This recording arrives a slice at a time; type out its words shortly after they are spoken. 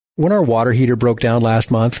When our water heater broke down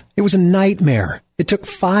last month, it was a nightmare. It took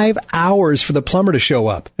 5 hours for the plumber to show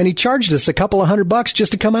up, and he charged us a couple of $100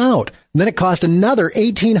 just to come out. And then it cost another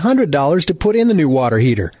 $1,800 to put in the new water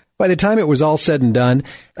heater. By the time it was all said and done,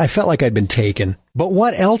 I felt like I'd been taken. But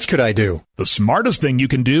what else could I do? The smartest thing you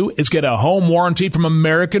can do is get a home warranty from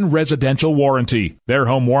American Residential Warranty. Their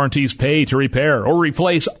home warranties pay to repair or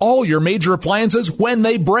replace all your major appliances when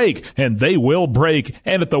they break, and they will break,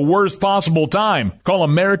 and at the worst possible time. Call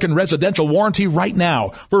American Residential Warranty right now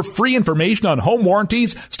for free information on home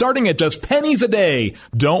warranties starting at just pennies a day.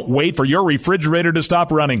 Don't wait for your refrigerator to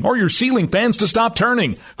stop running or your ceiling fans to stop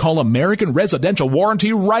turning. Call American Residential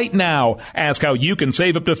Warranty right now. Ask how you can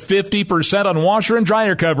save up to 50% on washer and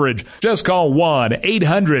dryer coverage. Just call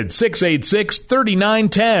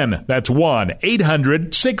 1-800-686-3910. That's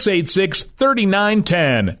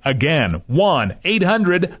 1-800-686-3910. Again,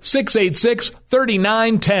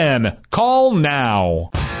 1-800-686-3910. Call now.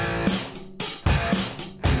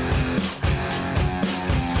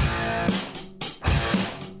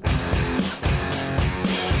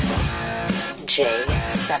 Jay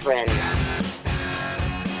Severin.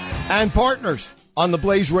 And partners on the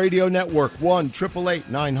Blaze Radio Network,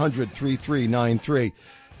 1-888-900-3393.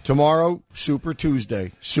 Tomorrow, Super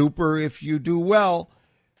Tuesday. Super if you do well,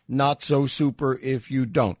 not so super if you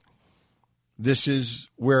don't. This is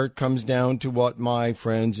where it comes down to what my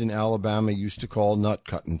friends in Alabama used to call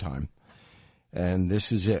nut-cutting time. And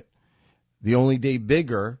this is it. The only day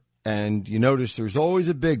bigger, and you notice there's always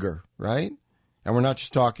a bigger, right? And we're not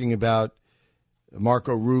just talking about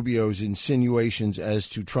Marco Rubio's insinuations as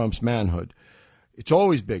to Trump's manhood. It's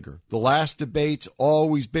always bigger. The last debate's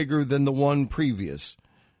always bigger than the one previous,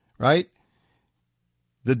 right?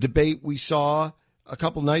 The debate we saw a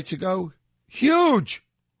couple nights ago, huge.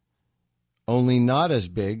 Only not as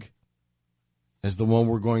big as the one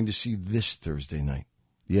we're going to see this Thursday night.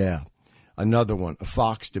 Yeah, another one, a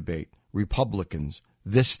Fox debate, Republicans,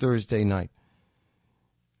 this Thursday night.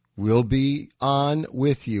 We'll be on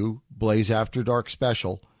with you, Blaze After Dark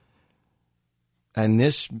special. And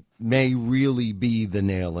this may really be the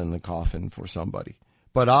nail in the coffin for somebody.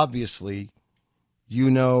 But obviously,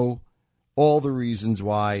 you know all the reasons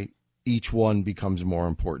why each one becomes more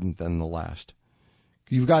important than the last.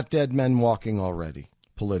 You've got dead men walking already,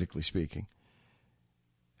 politically speaking.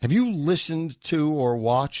 Have you listened to or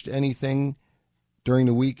watched anything during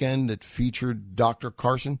the weekend that featured Dr.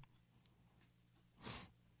 Carson?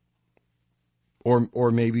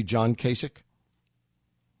 Or maybe John Kasich?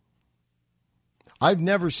 I've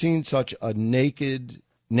never seen such a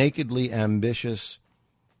nakedly ambitious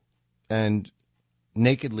and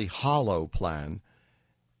nakedly hollow plan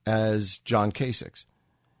as John Kasich's.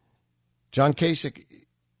 John Kasich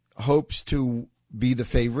hopes to be the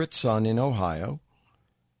favorite son in Ohio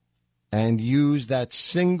and use that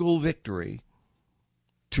single victory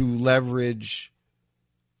to leverage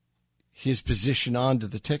his position onto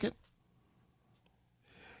the ticket.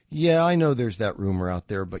 Yeah, I know there's that rumor out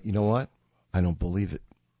there, but you know what? I don't believe it.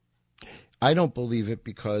 I don't believe it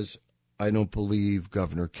because I don't believe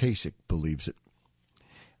Governor Kasich believes it.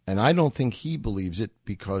 And I don't think he believes it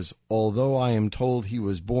because although I am told he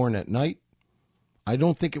was born at night, I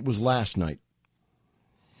don't think it was last night.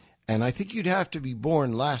 And I think you'd have to be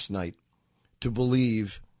born last night to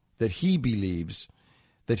believe that he believes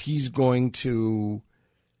that he's going to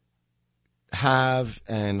have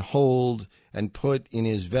and hold and put in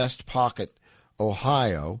his vest pocket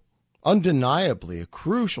Ohio, undeniably a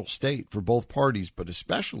crucial state for both parties, but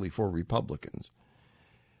especially for Republicans.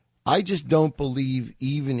 I just don't believe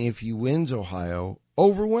even if he wins Ohio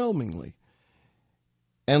overwhelmingly,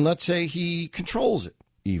 and let's say he controls it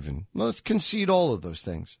even, let's concede all of those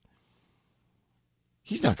things,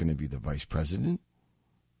 he's not going to be the vice president.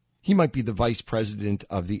 He might be the vice president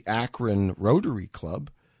of the Akron Rotary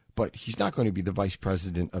Club, but he's not going to be the vice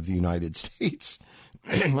president of the United States,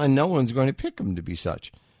 and no one's going to pick him to be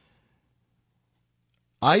such.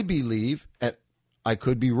 I believe, and I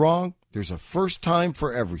could be wrong, there's a first time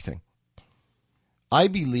for everything. I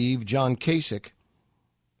believe John Kasich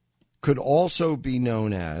could also be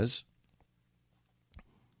known as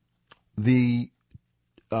the,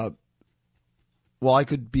 well, I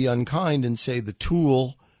could be unkind and say the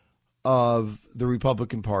tool of the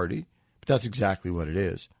Republican Party, but that's exactly what it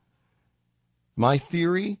is. My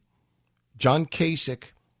theory, John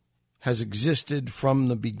Kasich has existed from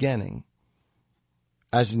the beginning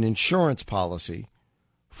as an insurance policy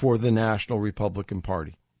for the National Republican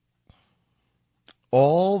Party.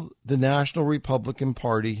 All the National Republican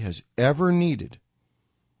Party has ever needed,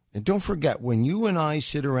 and don't forget, when you and I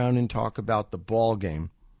sit around and talk about the ball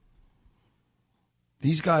game,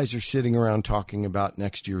 These guys are sitting around talking about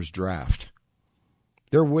next year's draft.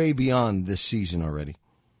 They're way beyond this season already.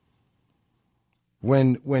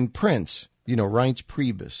 When Prince, Reince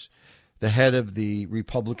Priebus, the head of the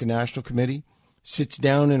Republican National Committee, sits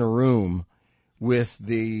down in a room with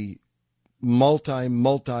the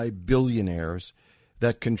multi-billionaires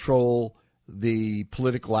that control the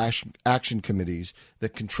political action committees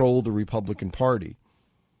that control the Republican Party.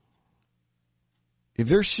 If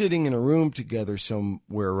they're sitting in a room together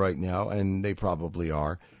somewhere right now, and they probably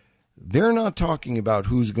are, they're not talking about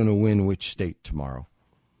who's going to win which state tomorrow.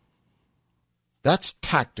 That's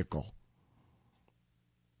tactical.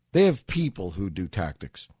 They have people who do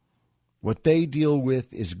tactics. What they deal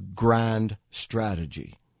with is grand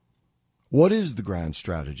strategy. What is the grand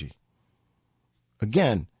strategy?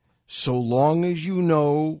 Again, so long as you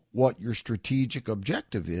know what your strategic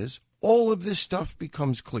objective is, all of this stuff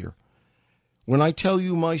becomes clear. When I tell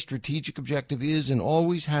you my strategic objective is and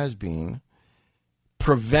always has been,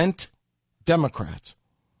 prevent Democrats.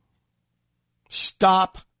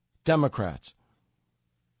 Stop Democrats.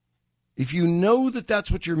 If you know that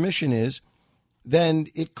that's what your mission is, then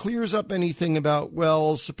it clears up anything about,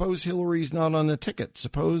 well, suppose Hillary's not on the ticket.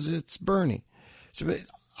 Suppose it's Bernie. So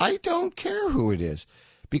I don't care who it is,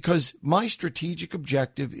 because my strategic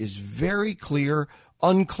objective is very clear,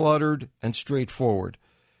 uncluttered, and straightforward.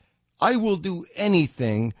 I will do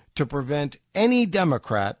anything to prevent any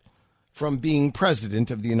Democrat from being president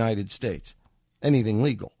of the United States. Anything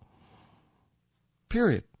legal.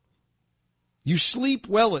 Period. You sleep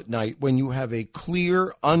well at night when you have a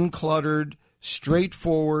clear, uncluttered,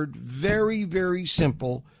 straightforward, very, very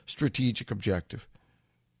simple strategic objective.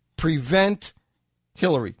 Prevent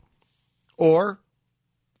Hillary. Or,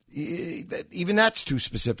 even that's too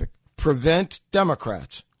specific. Prevent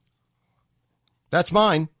Democrats. That's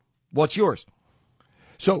mine. What's yours?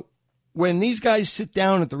 So when these guys sit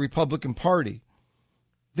down at the Republican Party,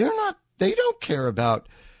 they don't care about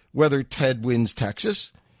whether Ted wins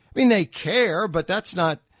Texas. I mean, they care, but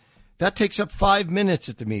that takes up 5 minutes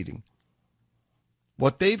at the meeting.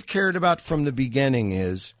 What they've cared about from the beginning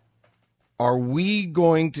is,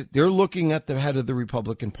 they're looking at the head of the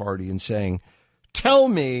Republican Party and saying, tell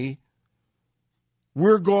me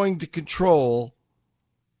we're going to control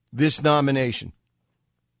this nomination.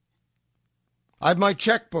 I have my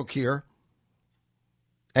checkbook here,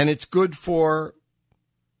 and it's good for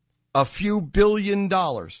a few $1 billion.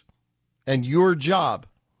 And your job,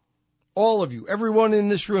 all of you, everyone in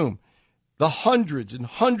this room, the hundreds and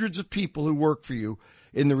hundreds of people who work for you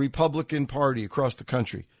in the Republican Party across the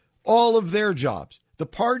country, all of their jobs, the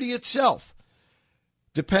party itself,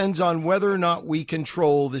 depends on whether or not we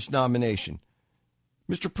control this nomination.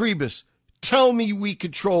 Mr. Priebus, tell me we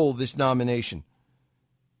control this nomination.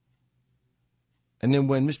 And then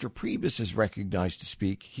when Mr. Priebus is recognized to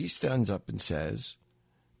speak, he stands up and says,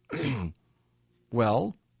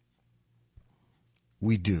 well,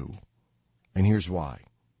 we do. And here's why.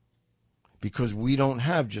 Because we don't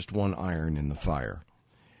have just one iron in the fire.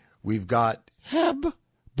 We've got Heb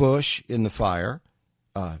Bush in the fire.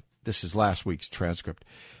 This is last week's transcript.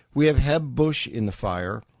 We have Heb Bush in the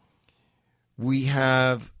fire. We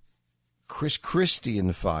have Chris Christie in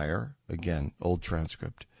the fire. Again, old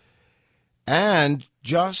transcript. And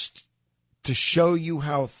just to show you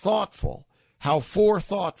how thoughtful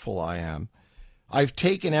I am, I've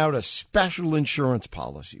taken out a special insurance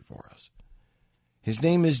policy for us. His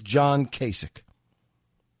name is John Kasich.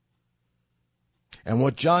 And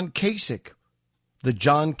what the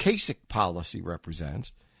John Kasich policy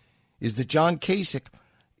represents is that John Kasich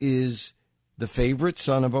is the favorite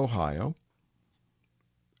son of Ohio,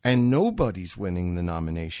 and nobody's winning the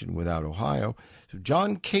nomination without Ohio. So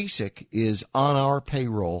John Kasich is on our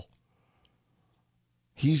payroll.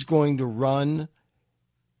 He's going to run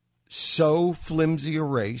so flimsy a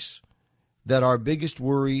race that our biggest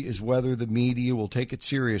worry is whether the media will take it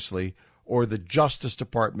seriously or the Justice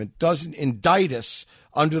Department doesn't indict us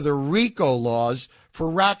under the RICO laws for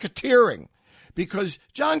racketeering. Because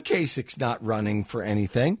John Kasich's not running for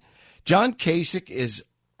anything. John Kasich is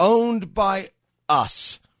owned by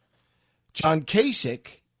us. John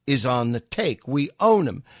Kasich is on the take. We own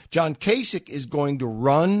him. John Kasich is going to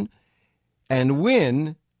run and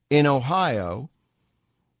win in Ohio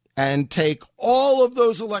and take all of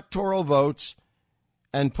those electoral votes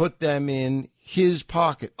and put them in his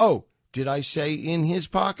pocket. Oh, did I say in his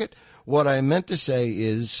pocket? What I meant to say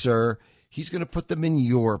is, sir, he's going to put them in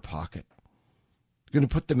your pocket. He's going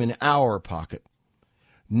to put them in our pocket.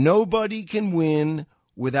 Nobody can win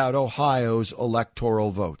without Ohio's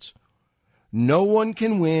electoral votes. No one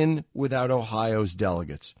can win without Ohio's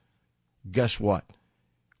delegates. Guess what?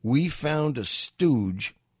 we found a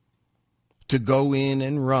stooge to go in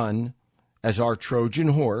and run as our Trojan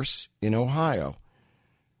horse in Ohio.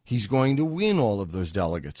 He's going to win all of those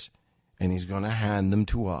delegates, and he's going to hand them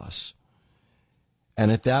to us.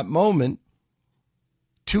 And at that moment,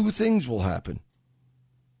 two things will happen.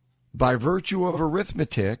 By virtue of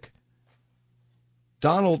arithmetic,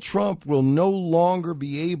 Donald Trump will no longer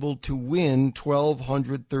be able to win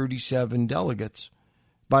 1,237 delegates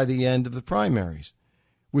by the end of the primaries,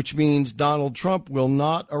 which means Donald Trump will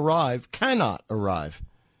not arrive, cannot arrive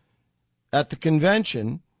at the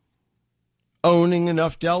convention owning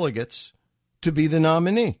enough delegates to be the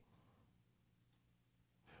nominee.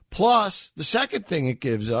 Plus, the second thing it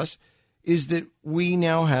gives us is that we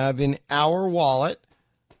now have in our wallet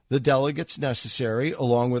the delegates necessary,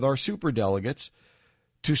 along with our superdelegates,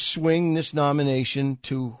 to swing this nomination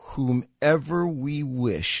to whomever we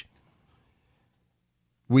wish.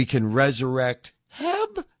 We can resurrect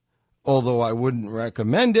Heb, although I wouldn't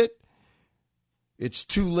recommend it. It's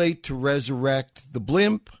too late to resurrect the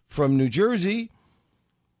blimp from New Jersey.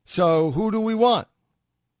 So who do we want?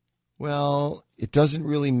 Well, it doesn't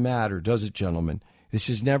really matter, does it, gentlemen? This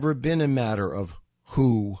has never been a matter of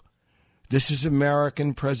who. This is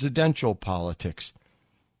American presidential politics.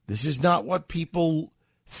 This is not what people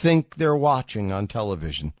think they're watching on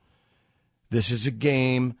television. This is a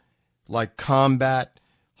game like combat,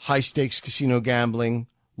 high-stakes casino gambling,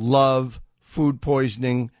 love, food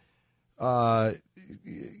poisoning.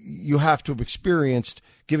 You have to have experienced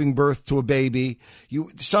giving birth to a baby.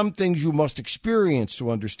 Some things you must experience to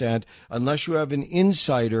understand, unless you have an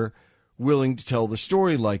insider willing to tell the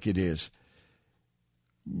story like it is.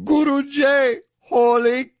 Guru Jay,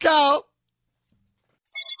 holy cow.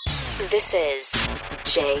 This is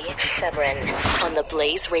Jay Severin on the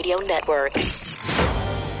Blaze Radio Network.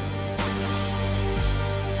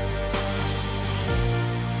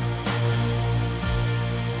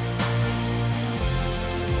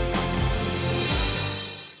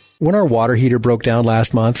 When our water heater broke down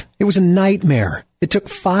last month, it was a nightmare. It took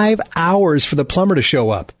 5 hours for the plumber to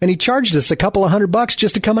show up, and he charged us a couple of $100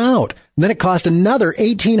 just to come out. And then it cost another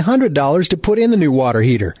 $1,800 to put in the new water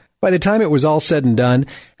heater. By the time it was all said and done,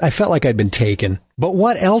 I felt like I'd been taken. But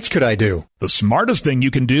what else could I do? The smartest thing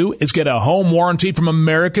you can do is get a home warranty from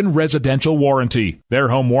American Residential Warranty. Their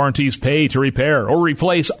home warranties pay to repair or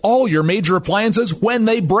replace all your major appliances when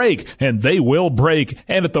they break, and they will break,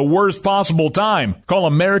 and at the worst possible time. Call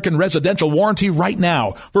American Residential Warranty right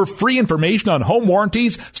now for free information on home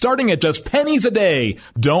warranties starting at just pennies a day.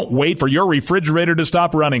 Don't wait for your refrigerator to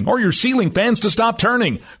stop running or your ceiling fans to stop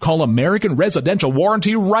turning. Call American Residential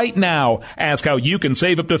Warranty right now. Ask how you can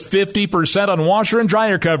save up to 50% on washer and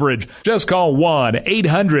dryer coverage. Just call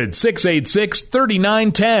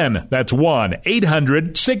 1-800-686-3910. That's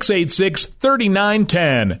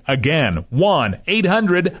 1-800-686-3910. Again,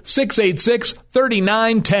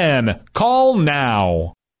 1-800-686-3910. Call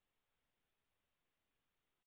now.